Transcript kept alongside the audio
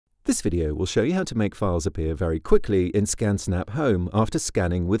This video will show you how to make files appear very quickly in ScanSnap Home after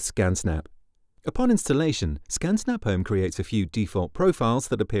scanning with ScanSnap. Upon installation, ScanSnap Home creates a few default profiles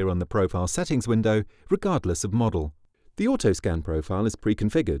that appear on the Profile Settings window, regardless of model. The Auto-Scan profile is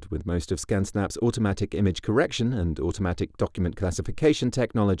pre-configured with most of ScanSnap's automatic image correction and automatic document classification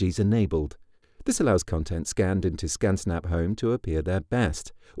technologies enabled. This allows content scanned into ScanSnap Home to appear there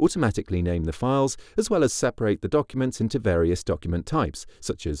best, automatically name the files, as well as separate the documents into various document types,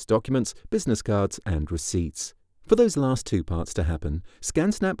 such as documents, business cards, and receipts. For those last two parts to happen,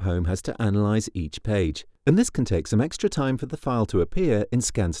 ScanSnap Home has to analyze each page, and this can take some extra time for the file to appear in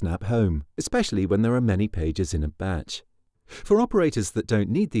ScanSnap Home, especially when there are many pages in a batch. For operators that don't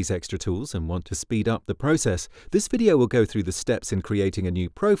need these extra tools and want to speed up the process, this video will go through the steps in creating a new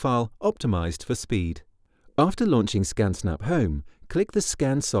profile optimized for speed. After launching ScanSnap Home, click the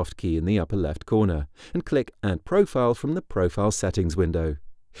Scan Soft key in the upper left corner and click Add Profile from the Profile Settings window.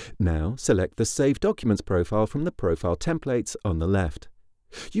 Now select the Save Documents profile from the Profile Templates on the left.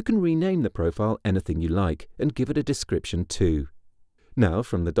 You can rename the profile anything you like and give it a description too. Now,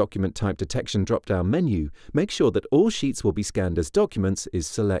 from the Document Type Detection drop-down menu, make sure that all sheets will be scanned as documents is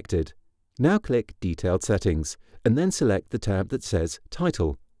selected. Now click Detailed Settings, and then select the tab that says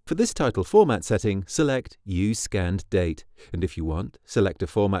Title. For this title format setting, select Use Scanned Date, and if you want, select a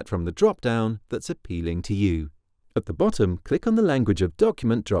format from the drop-down that's appealing to you. At the bottom, click on the Language of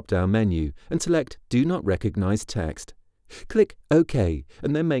Document drop-down menu and select Do Not Recognize Text. Click OK,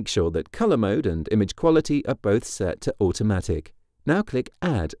 and then make sure that Color Mode and Image Quality are both set to Automatic. Now click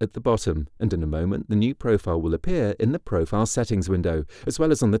Add at the bottom, and in a moment the new profile will appear in the Profile Settings window, as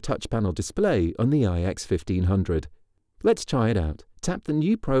well as on the touch panel display on the iX1500. Let's try it out. Tap the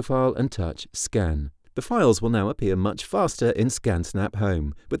new profile and touch Scan. The files will now appear much faster in ScanSnap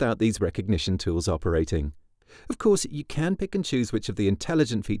Home, without these recognition tools operating. Of course, you can pick and choose which of the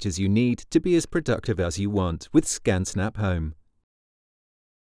intelligent features you need to be as productive as you want with ScanSnap Home.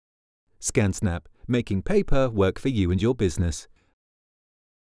 ScanSnap, making paper work for you and your business.